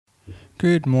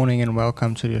Good morning and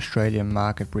welcome to the Australian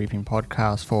Market Briefing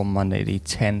podcast for Monday the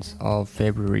 10th of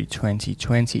February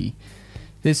 2020.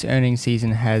 This earnings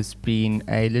season has been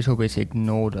a little bit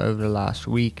ignored over the last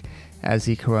week as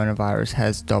the coronavirus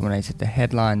has dominated the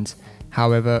headlines.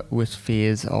 However, with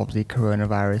fears of the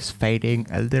coronavirus fading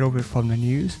a little bit from the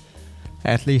news,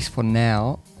 at least for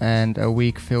now, and a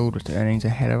week filled with earnings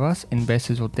ahead of us,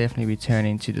 investors will definitely be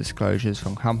turning to disclosures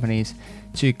from companies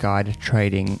to guide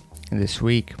trading this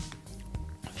week.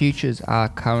 Futures are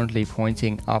currently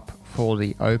pointing up for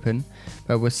the open,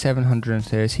 but with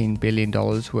 $713 billion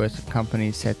worth of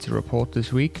companies set to report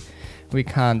this week, we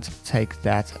can't take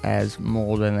that as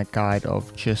more than a guide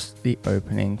of just the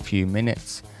opening few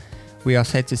minutes. We are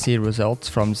set to see results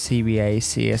from CBA,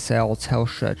 CSL,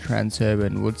 Telstra,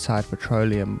 Transurban, Woodside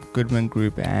Petroleum, Goodman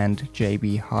Group and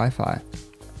JB Hi-Fi.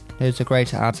 There's a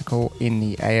great article in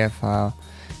the AFR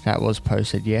that was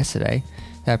posted yesterday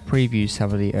that previews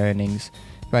some of the earnings,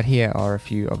 but here are a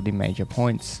few of the major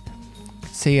points.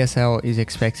 CSL is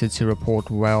expected to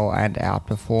report well and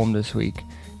outperform this week,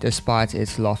 despite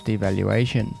its lofty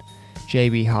valuation.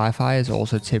 JB Hi-Fi is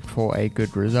also tipped for a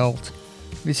good result.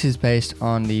 This is based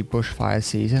on the bushfire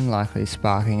season likely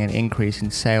sparking an increase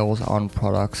in sales on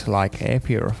products like air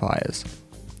purifiers.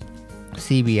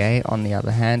 CBA, on the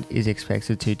other hand, is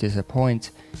expected to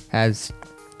disappoint as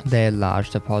their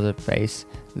large deposit base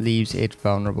leaves it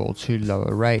vulnerable to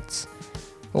lower rates.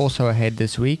 Also ahead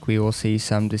this week, we will see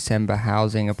some December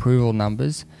housing approval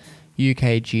numbers,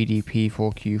 UK GDP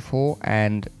for Q4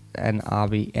 and an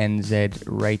RBNZ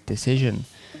rate decision.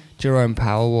 Jerome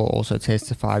Powell will also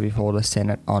testify before the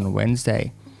Senate on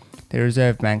Wednesday. The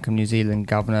Reserve Bank of New Zealand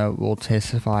Governor will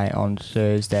testify on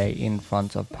Thursday in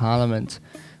front of Parliament.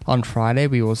 On Friday,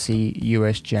 we will see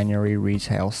US January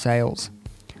retail sales.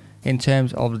 In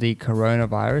terms of the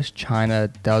coronavirus, China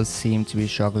does seem to be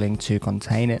struggling to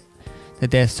contain it. The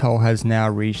death toll has now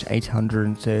reached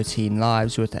 813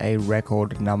 lives, with a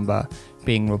record number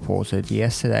being reported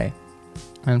yesterday.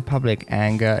 And public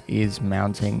anger is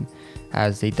mounting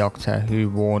as the doctor who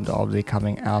warned of the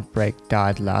coming outbreak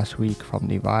died last week from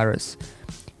the virus.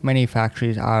 Many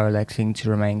factories are electing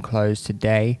to remain closed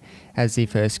today as the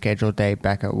first scheduled day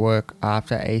back at work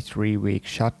after a 3-week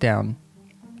shutdown.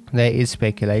 There is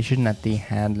speculation that the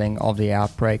handling of the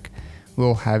outbreak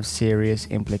will have serious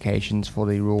implications for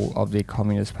the rule of the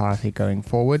Communist Party going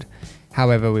forward.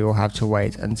 However, we will have to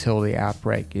wait until the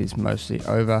outbreak is mostly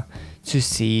over to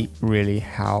see really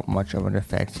how much of an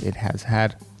effect it has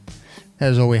had.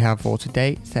 That is all we have for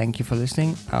today. Thank you for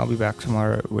listening. I'll be back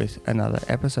tomorrow with another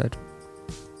episode.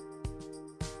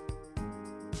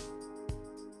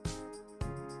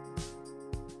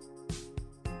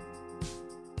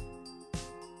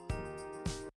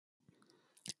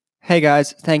 Hey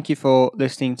guys, thank you for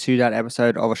listening to that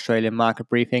episode of Australian Market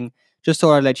Briefing. Just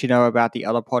thought I'd let you know about the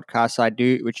other podcast I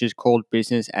do, which is called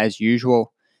Business as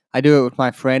Usual. I do it with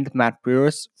my friend Matt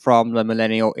Brewis from the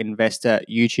Millennial Investor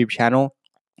YouTube channel,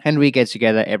 and we get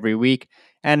together every week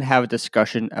and have a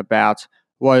discussion about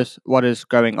what is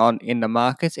going on in the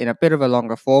markets in a bit of a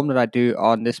longer form that I do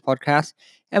on this podcast.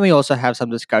 And we also have some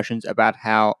discussions about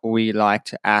how we like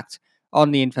to act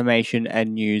on the information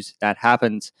and news that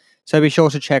happens. So be sure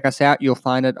to check us out. You'll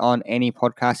find it on any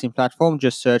podcasting platform.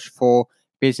 Just search for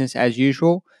Business as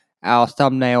Usual. Our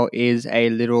thumbnail is a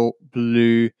little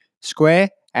blue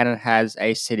square and it has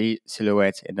a city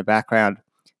silhouette in the background.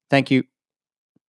 Thank you.